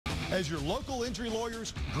As your local injury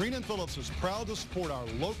lawyers, Green & Phillips is proud to support our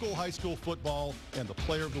local high school football and the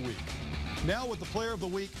Player of the Week. Now with the Player of the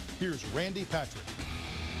Week, here's Randy Patrick.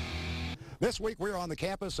 This week, we're on the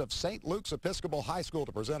campus of St. Luke's Episcopal High School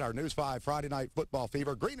to present our News 5 Friday Night Football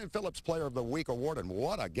Fever Green & Phillips Player of the Week Award. And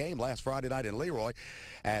what a game last Friday night in Leroy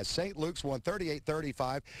as St. Luke's won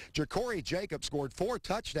 38-35. Ja'Cory Jacobs scored 4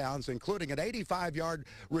 touchdowns, including an 85-yard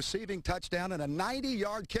receiving touchdown and a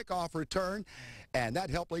 90-yard kickoff return. And that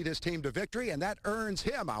helped lead his team to victory, and that earns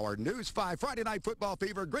him our News 5 Friday Night Football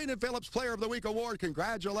Fever Green & Phillips Player of the Week Award.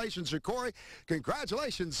 Congratulations, Ja'Cory.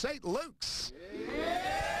 Congratulations, St. Luke's.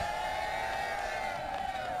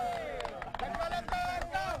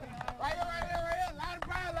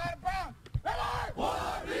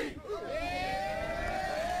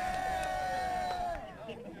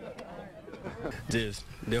 Just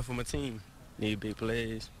there for my team. Need big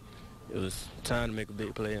plays. It was time to make a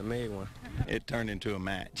big play and made one. It turned into a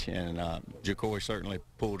match, and Ja'Cory certainly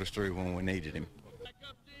pulled us through when we needed him.